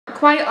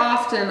Quite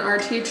often, our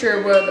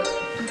teacher would...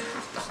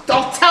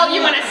 I'll tell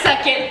you in a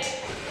second.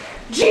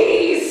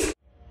 Jeez!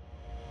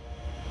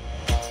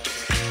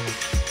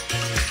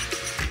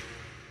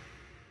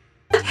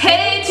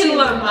 Hey to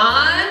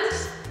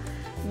Lamont!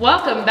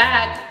 Welcome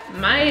back,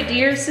 my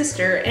dear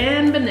sister,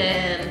 Anne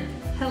Banan.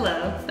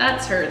 Hello.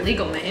 That's her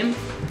legal name.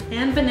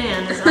 Anne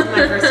Banan is on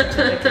my birth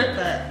certificate,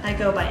 but I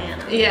go by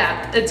Anna.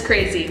 Yeah, it's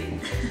crazy.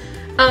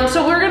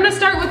 So we're gonna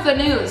start with the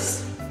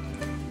news.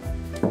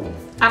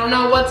 I don't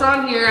know what's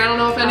on here. I don't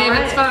know if any of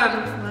it's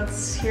fun.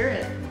 Let's hear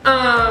it.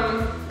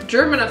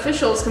 German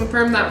officials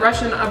confirmed that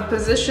Russian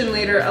opposition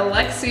leader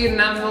Alexei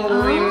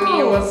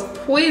Navalny was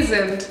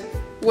poisoned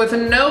with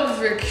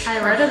Novik.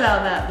 I read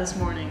about that this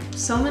morning.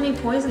 So many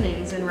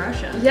poisonings in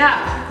Russia.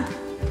 Yeah.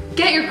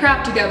 Get your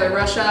crap together,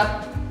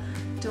 Russia.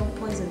 Don't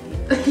poison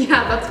people.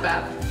 Yeah, that's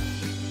bad.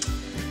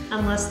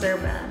 Unless they're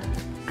bad.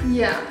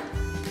 Yeah.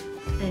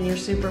 And your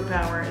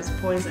superpower is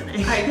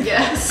poisoning. I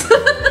guess.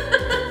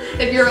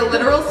 If you're a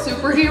literal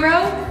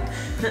superhero,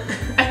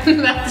 and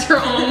that's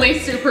your only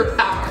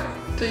superpower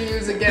to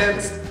use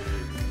against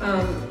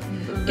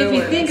villains. If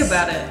you think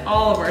about it,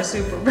 all of our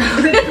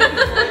superpowers are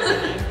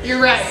poisoning.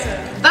 You're right. So.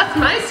 That's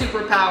my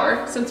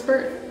superpower since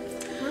birth.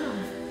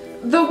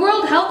 The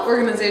World Health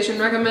Organization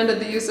recommended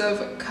the use of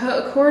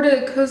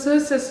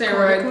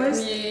corticosteroid.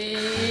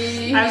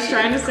 I was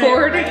trying to say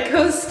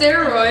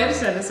corticosteroid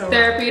so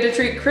therapy to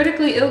treat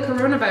critically ill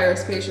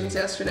coronavirus patients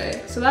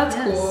yesterday. So that's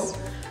cool.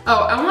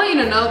 Oh, I want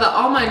you to know that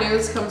all my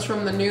news comes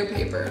from the new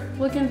paper.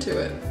 Look into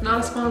it.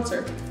 Not a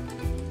sponsor.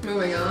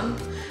 Moving on.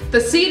 The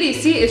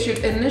CDC issued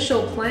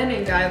initial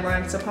planning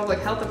guidelines to public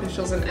health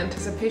officials in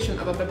anticipation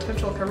of a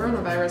potential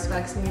coronavirus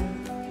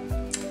vaccine.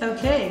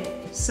 Okay,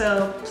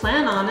 so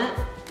plan on it.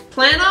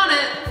 Plan on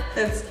it.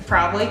 It's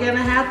probably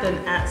gonna happen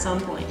at some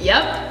point.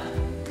 Yep.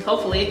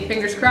 Hopefully,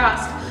 fingers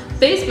crossed.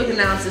 Facebook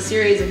announced a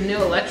series of new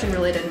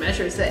election-related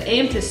measures that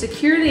aim to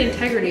secure the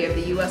integrity of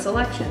the US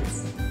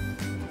elections.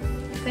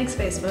 Thanks,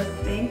 Facebook.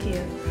 Thank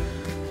you,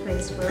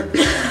 Facebook.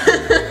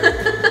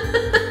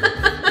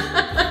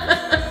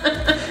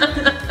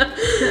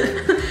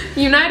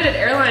 United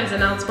Airlines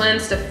announced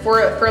plans to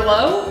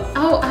furlough.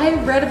 Oh, I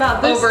read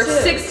about this over too.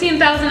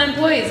 16,000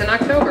 employees in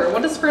October.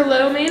 What does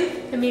furlough mean?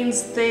 It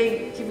means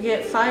they can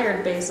get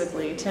fired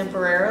basically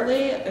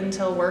temporarily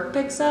until work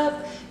picks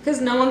up. Because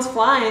no one's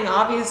flying,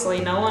 obviously.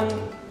 No one,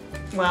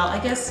 well, I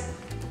guess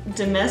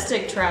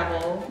domestic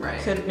travel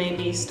could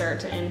maybe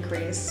start to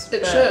increase.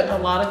 It should. A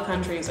lot of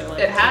countries are like,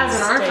 it has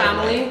in our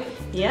family. Away.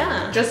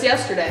 Yeah. Just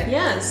yesterday.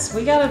 Yes,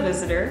 we got a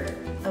visitor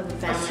of a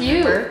family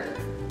member.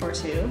 Or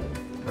two.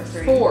 Or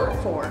three. Four.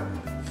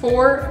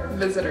 Four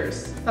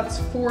visitors. That's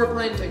 4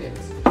 plane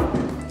tickets.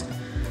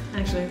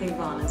 Actually, I think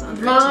Vaughn is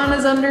under Vaughn 2.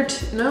 is under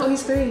 2. No,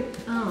 he's 3.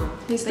 Oh,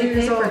 he's 3 they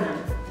years pay old. for him.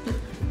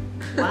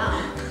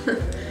 Wow.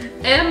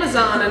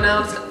 Amazon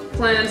announced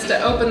plans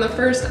to open the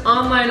first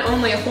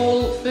online-only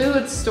Whole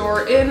Foods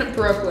store in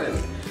Brooklyn.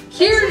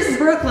 Here's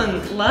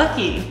Brooklyn,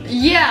 lucky.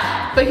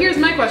 Yeah, but here's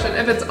my question.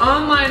 If it's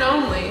online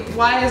only,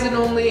 why is it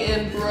only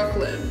in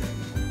Brooklyn?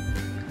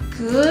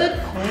 Good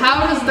point.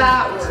 How does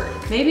that work?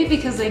 Maybe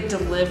because they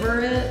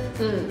deliver it,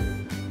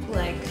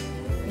 like,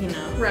 you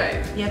know.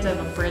 Right. You have to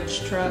have a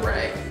fridge truck.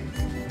 Right.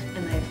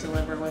 And they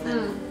deliver with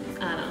it.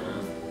 I don't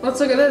know. Let's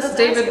look at this. Let's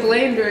David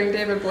Blaine doing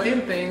David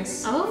Blaine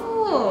things.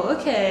 Oh,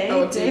 okay.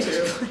 Oh, it's David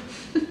YouTube.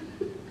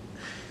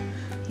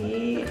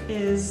 He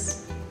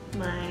is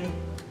my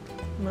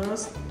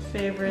most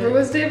favorite. Who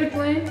was David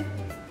Blaine?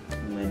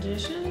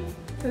 Magician?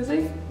 Is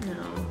he?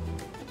 No.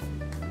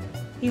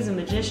 He's a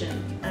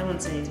magician. I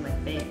wouldn't say he's my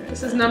favorite.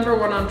 This is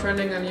 #1 on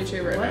trending on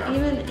YouTube right now. What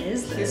even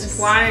is this? He's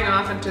flying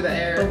off into the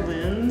air.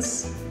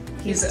 Balloons.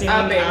 He's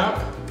standing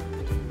up.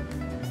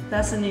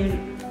 That's a new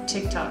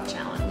TikTok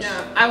challenge.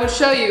 Yeah, I would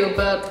show you,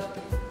 but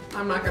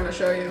I'm not gonna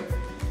show you.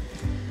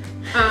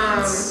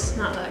 It's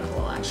not that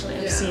cool, actually.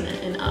 I've seen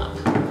it in Up.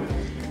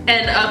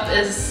 And Up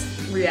is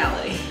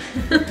reality.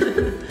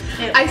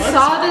 I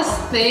saw this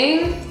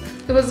thing.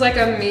 It was like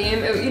a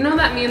meme. You know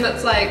that meme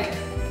that's like,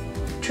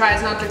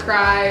 tries not to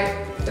cry,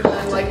 and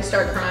then like you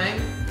start crying?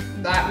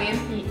 That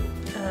meme?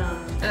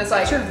 And it's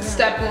like,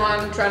 step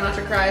 1, try not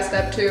to cry,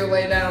 step 2,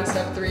 lay down,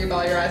 step 3,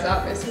 bawl your eyes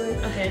out, basically.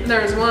 Okay. And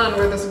there was one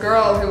where this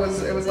girl it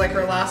was like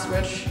her last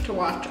wish to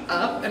watch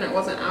Up, and it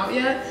wasn't out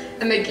yet,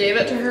 and they gave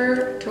it to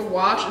her to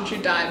watch, and she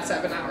died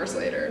 7 hours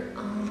later.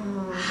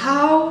 Oh.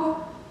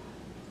 How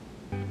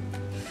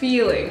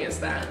feeling is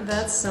that?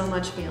 That's so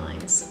much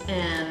feelings,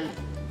 and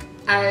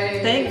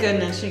Thank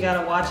goodness you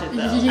gotta watch it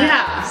though.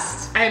 Yeah,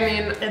 I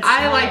mean,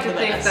 I like to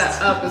think best. that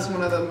Up is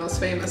one of the most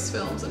famous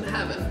films in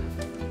heaven.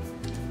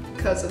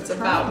 Because it's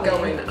about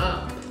going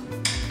up.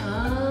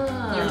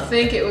 Oh. You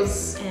think it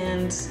was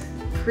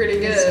pretty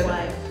good. His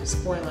wife.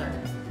 Spoiler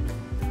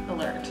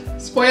alert.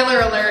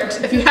 Spoiler alert.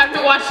 If you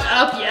haven't watched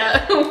Up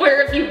yet,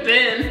 where have you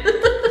been?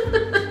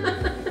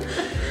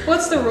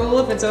 What's the rule?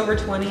 If it's over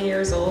 20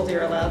 years old,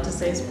 you're allowed to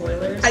say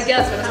spoilers? I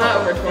guess, but it's not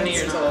over 20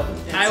 years old.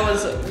 I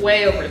was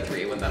way over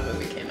 3 when that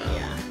movie came out.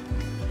 Yeah.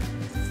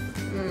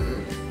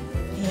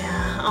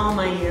 Yeah, all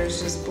my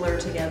years just blur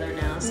together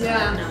now, so I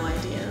have no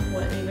idea.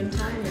 what even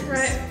time is.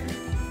 Right.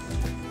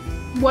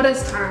 What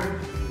is time?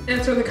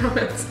 Answer in the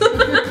comments.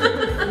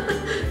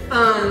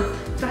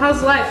 So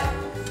how's life?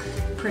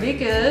 Pretty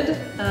good.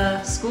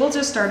 School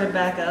just started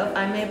back up.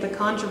 I made the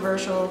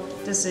controversial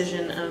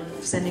decision of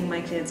sending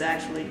my kids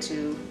actually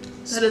to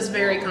school. That is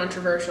very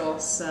controversial.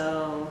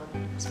 So,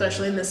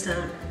 especially in this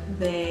town.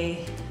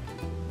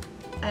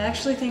 I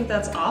actually think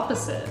that's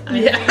opposite.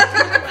 Yeah.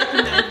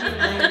 I think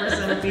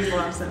 99% of people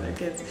have sent their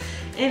kids.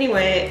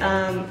 Anyway,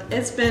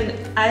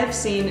 I've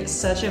seen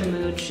such a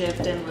mood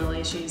shift in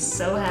Lily. She's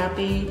so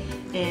happy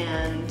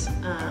and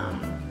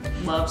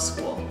loves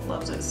school.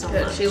 Loves it so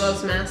much. She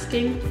loves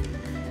masking.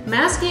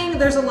 Masking,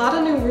 there's a lot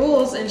of new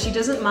rules and she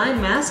doesn't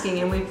mind masking,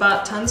 and we've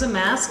bought tons of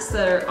masks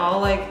that are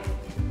all like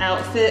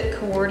outfit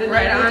coordinated.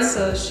 Right on.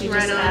 So she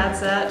just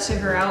adds that to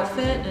her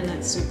outfit and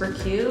it's super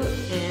cute.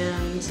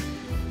 And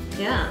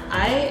yeah,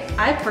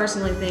 I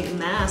personally think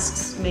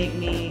masks make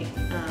me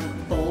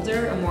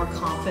bolder, a more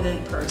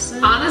confident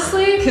person.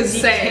 Honestly, because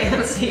you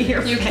can't see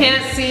your face. You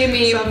can't see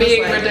me So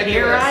being like, ridiculous.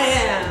 Here I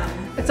am.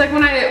 It's like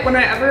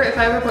if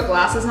I ever put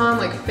glasses on,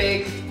 like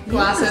fake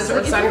glasses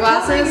or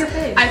sunglasses,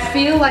 I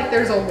feel like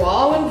there's a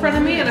wall in front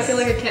of me and I feel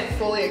like I can't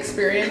fully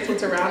experience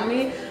what's around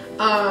me.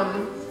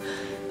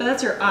 But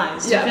that's your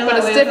eyes. Yeah, but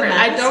it's different.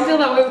 I don't feel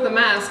that way with the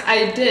mask.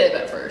 I did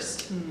at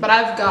first, but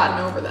I've gotten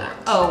over that.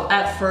 Oh,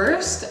 at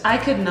first, I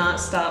could not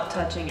stop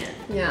touching it.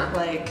 Yeah.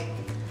 Like,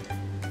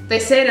 they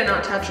say to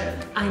not touch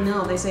it. I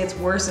know, they say it's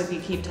worse if you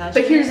keep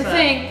touching it. But here's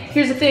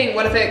the thing,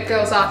 what if it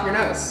goes off your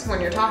nose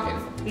when you're talking?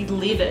 You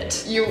leave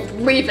it. You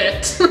leave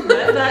it.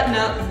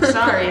 No,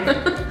 sorry.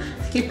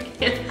 You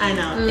can't. I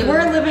know.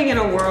 We're living in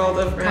a world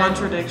of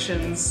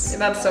contradictions.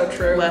 That's so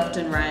true. Left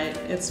and right.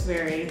 It's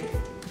very,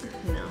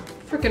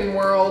 freaking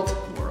world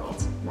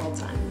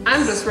time.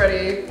 I'm just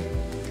ready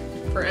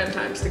for end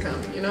times to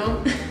come, you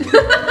know? You're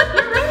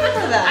ready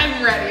for that.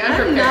 I'm ready. I'm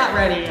prepared. I'm not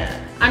ready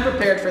yet. I'm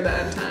prepared for the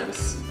end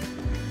times.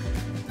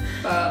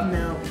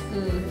 No.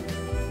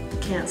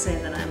 Can't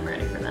say that I'm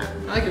ready for that.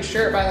 I like your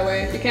shirt, by the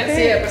way. You can't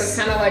see it, but it's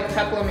kind of like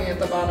peplamy at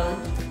the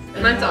bottom.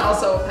 And mine's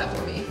also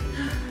peplamy.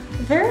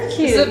 Very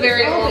cute. This is a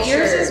very old shirt.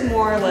 Yours is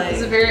more like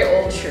It's a very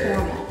old shirt.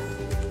 formal.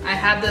 I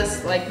had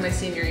this like my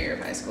senior year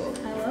of high school.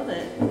 I love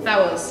it. That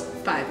was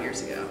 5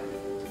 years ago.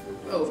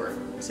 Over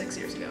 6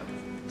 years ago.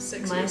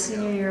 My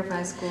senior year of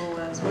high school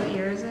was, what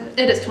year is it?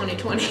 It is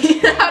 2020.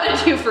 How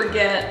did you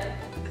forget?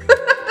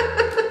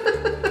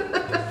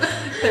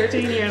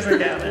 13 years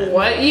ago then.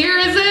 What year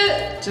is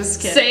it?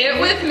 Just kidding. Say it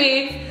with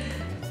me.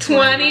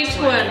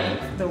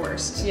 2020. The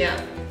worst. Yeah.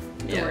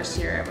 The worst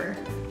year ever.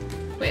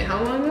 Wait,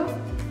 how long ago?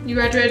 You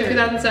graduated in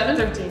 2007?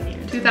 13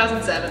 years.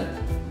 2007.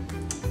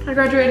 I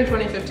graduated in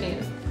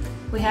 2015.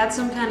 We had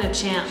some kind of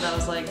chant that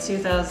was like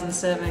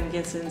 2007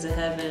 gets into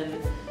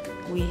heaven.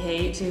 We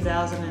hate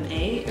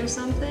 2008 or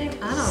something. I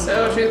don't know.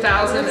 So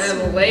 2000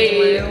 and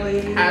late.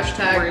 Really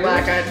Hashtag rude.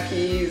 Black Eyed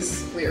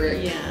Peas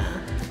lyric. Yeah.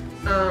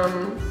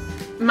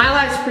 My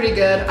life's pretty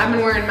good. I've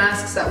been wearing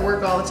masks at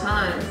work all the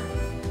time.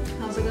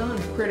 How's it going?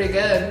 Pretty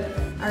good.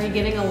 Are you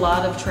getting a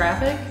lot of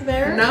traffic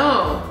there?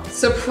 No.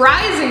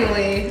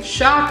 Surprisingly,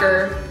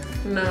 shocker,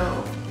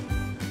 no.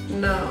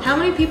 No. How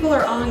many people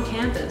are on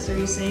campus? Are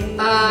you seeing very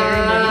many?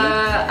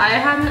 I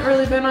haven't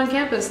really been on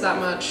campus that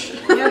much.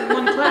 You had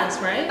one class,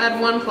 right? I had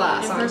one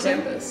class In on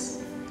person?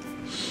 campus.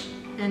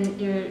 And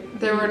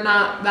There were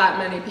not that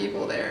many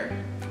people there.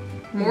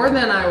 More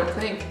than I would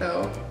think,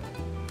 though.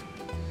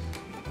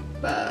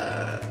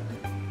 But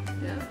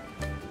yeah,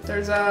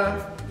 there's a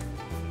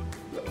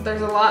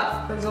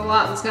lot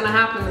that's gonna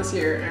happen this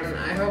year, and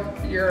I hope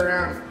you're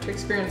around to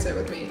experience it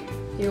with me.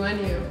 You and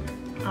you.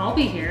 I'll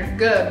be here.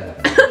 Good.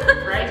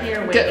 Right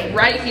here waiting. Good.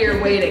 Right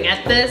here waiting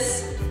at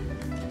this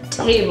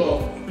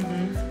table.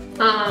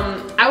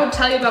 I would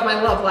tell you about my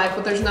love life,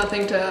 but there's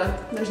nothing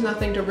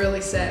to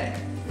really say.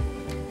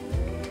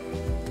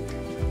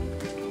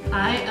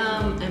 I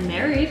am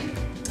married.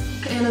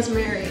 Anna's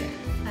married.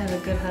 I have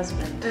a good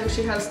husband. And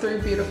she has 3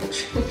 beautiful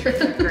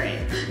children. Great.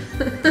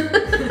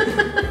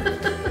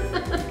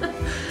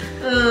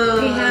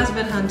 He has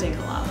been hunting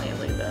a lot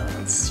lately, though.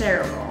 It's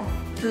terrible.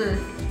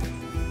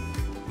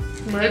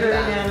 Murdering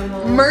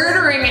animals.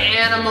 Murdering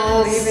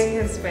animals. Leaving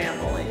his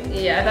family.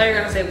 Yeah, I thought you were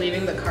gonna say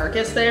leaving the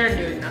carcass there and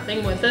doing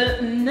nothing with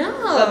it. No.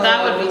 But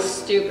that would be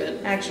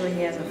stupid. Actually,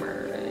 he hasn't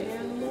murdered any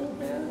animals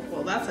yet.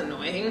 Well, that's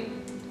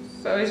annoying.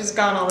 So he's just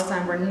gone all the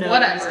time for no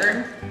Whatever.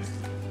 reason.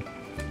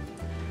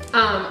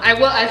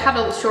 I have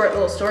a short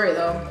little story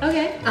though.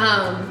 Okay.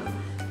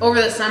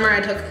 Over the summer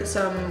I took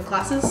some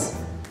classes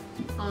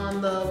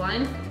on the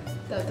line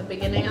at the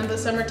beginning of the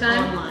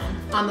summertime. Online.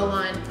 On the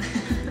line.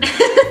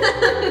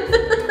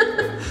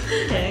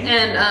 Okay.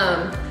 And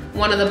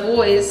one of the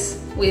boys,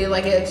 we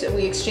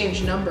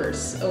exchanged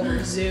numbers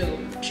over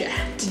Zoom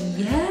chat.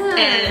 Yes.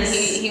 And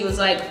he was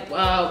like,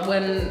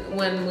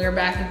 when we were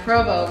back in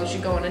Provo, we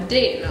should go on a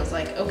date. And I was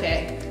like,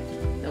 okay.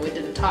 And we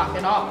didn't talk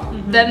at all.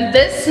 Then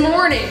this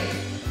morning,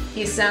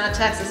 he sent a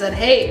text and said,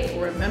 hey,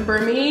 remember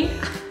me?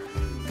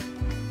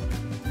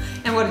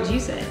 And what did you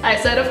say? I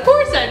said, of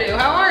course I do.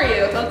 How are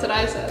you? That's what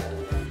I said.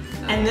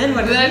 And then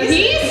what then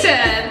he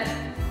said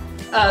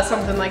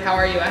something like, how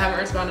are you? I haven't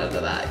responded to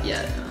that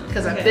yet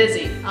because I'm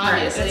busy,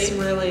 obviously. Right, it's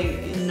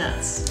really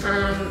nuts.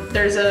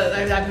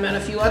 I've met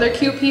a few other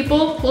cute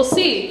people. We'll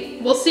see.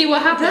 We'll see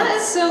what happens. That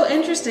is so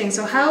interesting.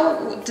 So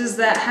how does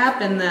that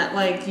happen that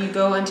like you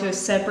go into a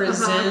separate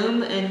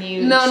Zoom and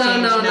you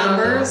exchange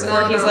numbers?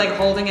 Or he's like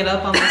holding it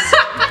up on the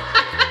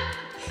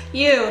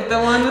You, the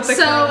one with the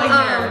curly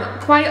hair.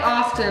 Quite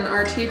often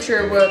our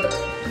teacher would,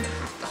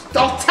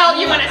 I'll tell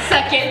you in a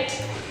second.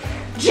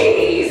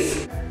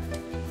 Jeez.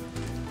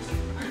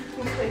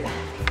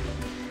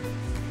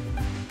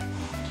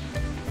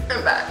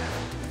 I'm back.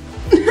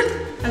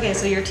 Okay,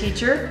 so your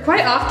teacher?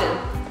 Quite often,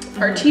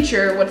 our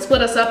teacher would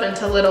split us up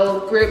into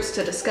little groups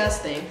to discuss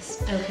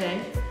things.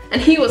 Okay. And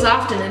he was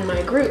often in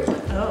my group.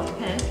 Oh,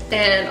 okay.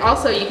 And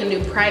also you can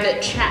do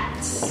private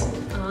chats.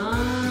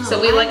 Oh, so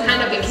we like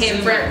kind of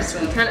became friends.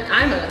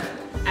 I'm a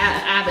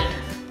avid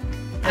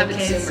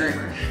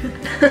Zoomer.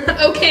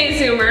 Okay,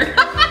 Zoomer.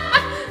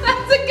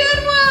 That's a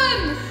good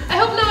one. I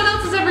hope no one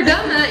else has ever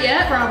done that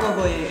yet.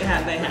 Probably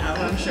they have,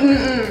 I'm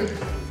sure.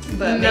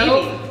 But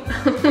maybe.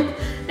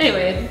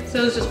 Anyway, so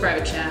it was just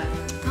private chat.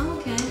 Oh,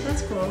 okay,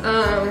 that's cool.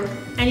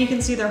 And you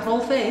can see their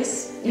whole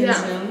face in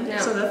Zoom,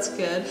 so that's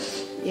good.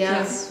 Yeah.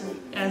 Because,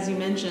 as you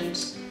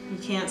mentioned, you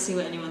can't see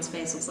what anyone's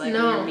face looks like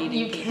when No, you're meeting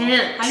you people.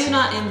 can't. I do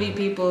not envy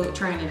people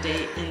trying to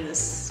date in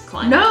this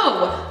climate.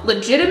 No,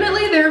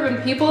 legitimately, there have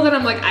been people that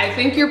I'm like, I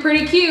think you're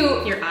pretty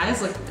cute. Your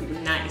eyes look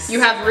nice.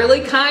 You have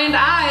really kind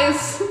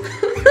eyes.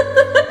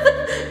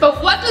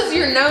 But what does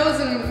your nose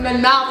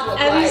and mouth look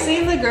like? Have you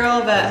seen the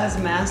girl that has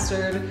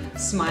mastered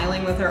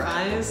smiling with her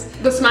eyes?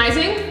 The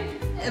smizing?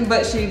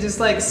 But she just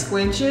like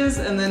squinches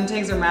and then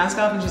takes her mask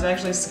off and she's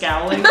actually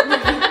scowling.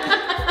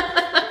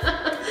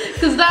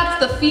 Because that's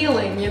the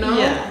feeling, you know?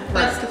 Yeah.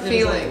 That's the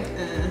feeling.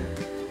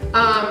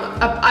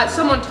 Like,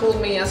 someone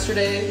told me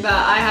yesterday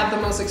that I have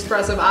the most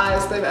expressive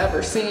eyes they've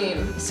ever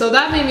seen. So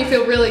that made me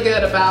feel really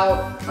good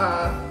about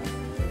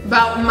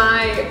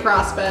my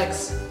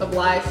prospects of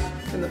life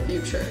in the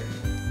future.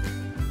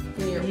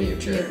 Near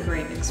future. You have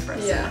great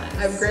expressive eyes.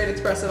 I have great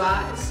expressive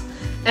eyes.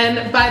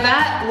 And by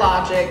that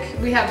logic,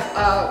 we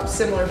have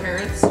similar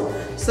parents.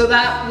 So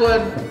that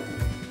would,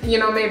 you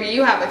know, maybe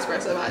you have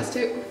expressive eyes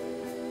too.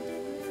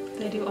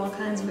 They do all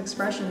kinds of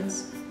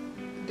expressions.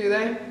 Do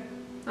they?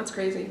 That's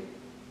crazy.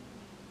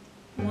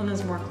 One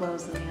has more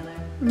clothes than the other.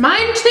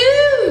 Mine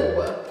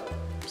too!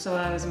 So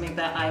I always make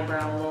that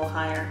eyebrow a little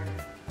higher.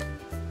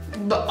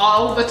 But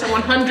all the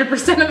 100%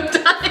 of the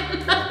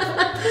time.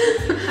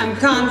 I'm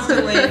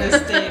constantly in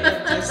a state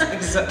of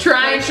just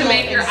trying to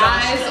make your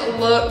eyes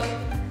look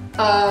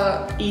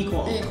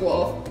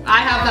equal.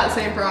 I have that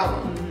same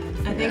problem.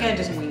 I think I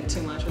just wink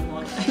too much with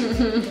one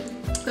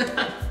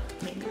eye.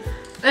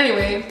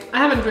 Anyway, I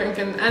haven't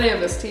drinking any of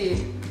this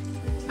tea.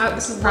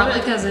 This is probably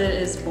because it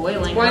is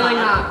boiling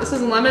hot. This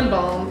is lemon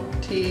balm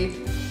tea.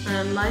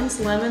 Mine's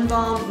lemon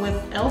balm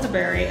with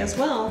elderberry as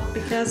well,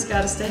 because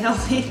gotta stay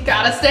healthy.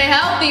 Gotta stay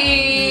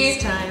healthy!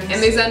 These times. In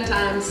these end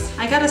times.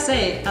 I gotta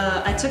say,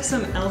 I took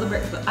some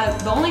elderberry,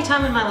 the only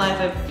time in my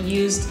life I've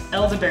used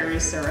elderberry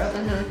syrup.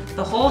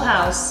 The whole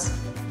house,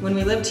 when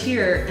we lived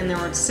here and there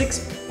were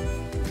 6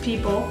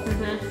 people,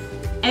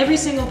 every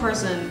single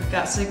person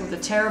got sick with a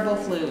terrible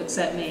flu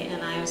except me,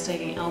 and I was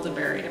taking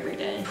elderberry every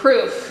day.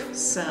 Proof.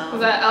 So.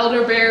 That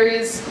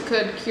elderberries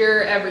could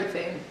cure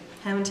everything.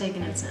 Haven't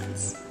taken it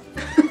since.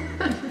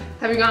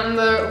 Have you gotten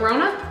the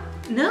Rona?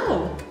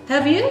 No.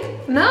 Have you?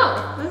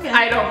 No. Okay.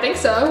 I don't think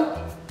so.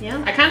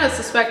 Yeah. I kind of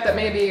suspect that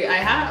maybe I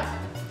have.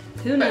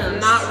 Who knows? But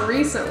not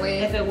recently.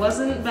 If it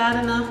wasn't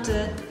bad enough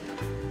to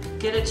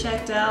get it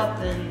checked out,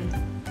 then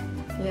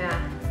yeah.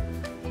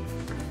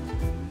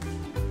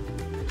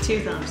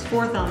 2 thumbs,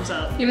 4 thumbs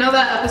up. You know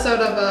that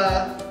episode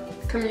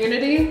of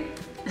Community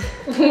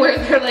where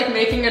they're like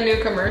making a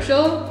new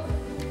commercial?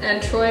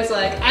 And Troy's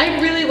like,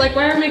 I really like,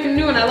 why are we making a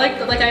new one? I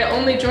I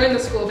only joined the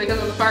school because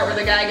of the part where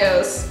the guy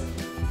goes.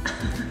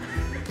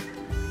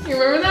 You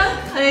remember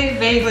that? I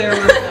vaguely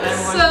remember that.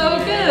 So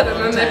good.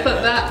 And then they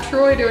put that,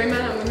 Troy doing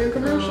that in the new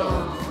commercial.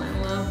 Oh,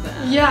 I love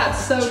that. Yeah,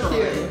 it's so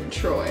cute.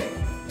 Troy.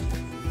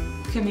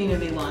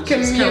 Community launched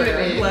his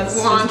career.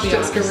 Launched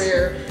his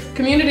career.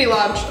 Community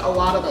launched a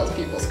lot of those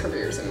people's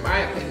careers, in my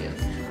opinion.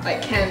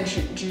 Like Ken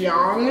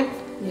Jeong.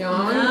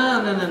 No.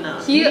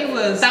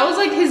 That was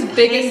like his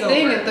biggest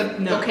thing at the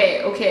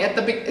at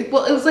the big.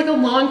 Well, it was like a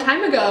long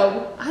time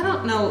ago. I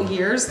don't know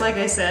years, like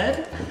I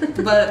said,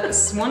 but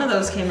one of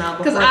those came out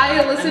before. Because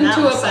I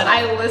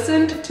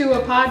listened to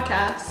a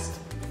podcast.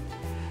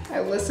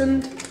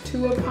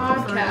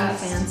 Very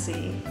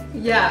fancy.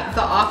 Yeah,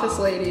 The Office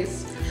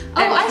Ladies.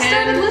 Oh, I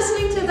started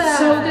listening to that.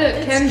 So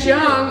good. Ken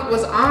Jeong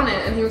was on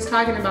it, and he was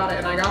talking about it,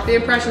 and I got the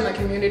impression that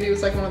Community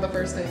was like one of the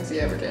first things he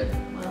ever did.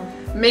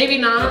 Maybe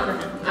not.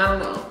 I don't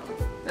know.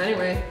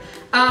 Anyway,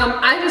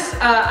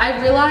 I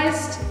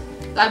realized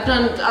I've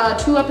done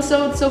 2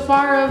 episodes so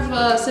far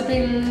of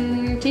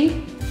sipping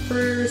tea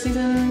for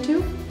season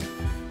 2,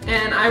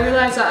 and I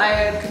realized that I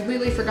had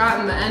completely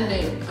forgotten the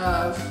ending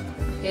of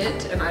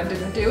it, and I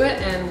didn't do it,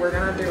 and we're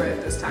gonna do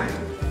it this time.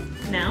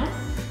 Now?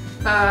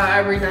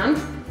 Are we done?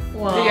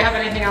 Well, do you have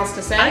anything else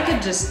to say? I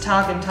could just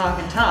talk and talk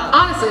and talk.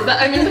 Honestly,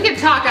 I mean, we could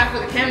talk after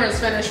the camera's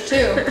finished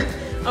too.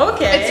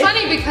 Okay. It's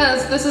funny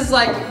because this is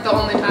like the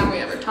only time we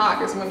ever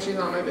talk is when she's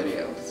on my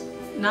videos.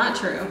 Not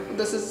true.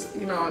 This is,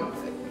 you know,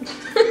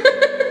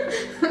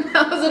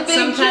 that was a big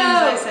Sometimes joke.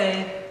 I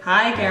say,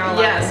 hi, Caroline.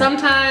 Yeah,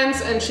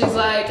 sometimes, and she's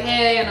like,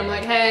 hey, and I'm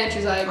like, hey, and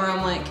she's like, Or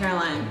I'm like,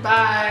 Caroline,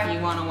 bye. you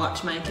want to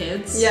watch my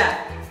kids? Yeah,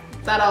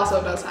 that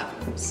also does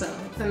happen. So.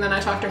 And then I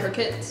talk to her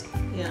kids.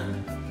 Yeah.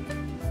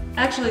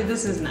 Actually,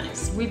 this is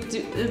nice.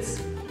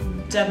 It's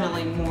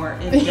definitely more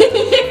in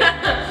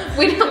Yeah,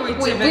 we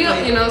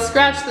don't, you know,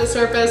 scratch the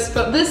surface,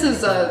 but this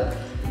is a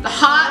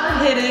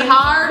hard-hitting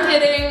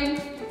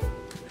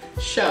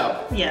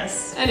show.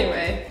 Yes.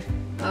 Anyway,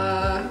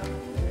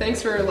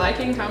 thanks for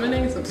liking,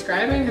 commenting,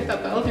 subscribing. Hit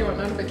that bell if you want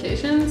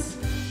notifications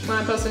when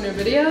I post a new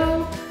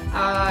video.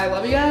 I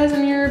love you guys,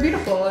 and you're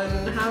beautiful,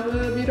 and have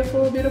a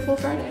beautiful, beautiful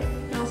Friday.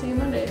 And I'll see you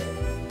Monday.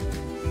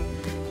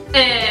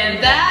 And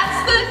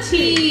that's the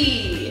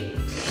tea.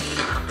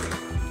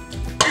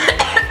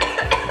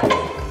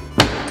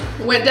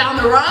 Went down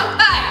the wrong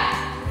pipe.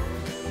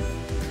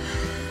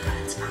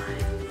 That's fine.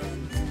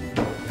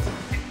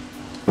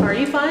 Are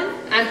you fine?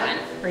 I'm fine.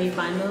 Are you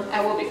fine though? I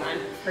will be fine.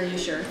 Are you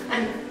sure?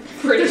 I'm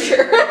pretty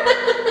sure.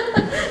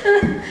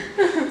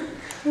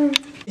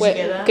 Wait,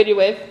 get that? could you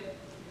wave?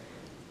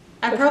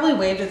 I probably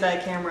waved at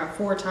that camera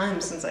 4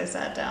 times since I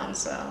sat down,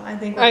 so I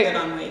think we're good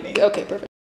on waving. Okay, perfect.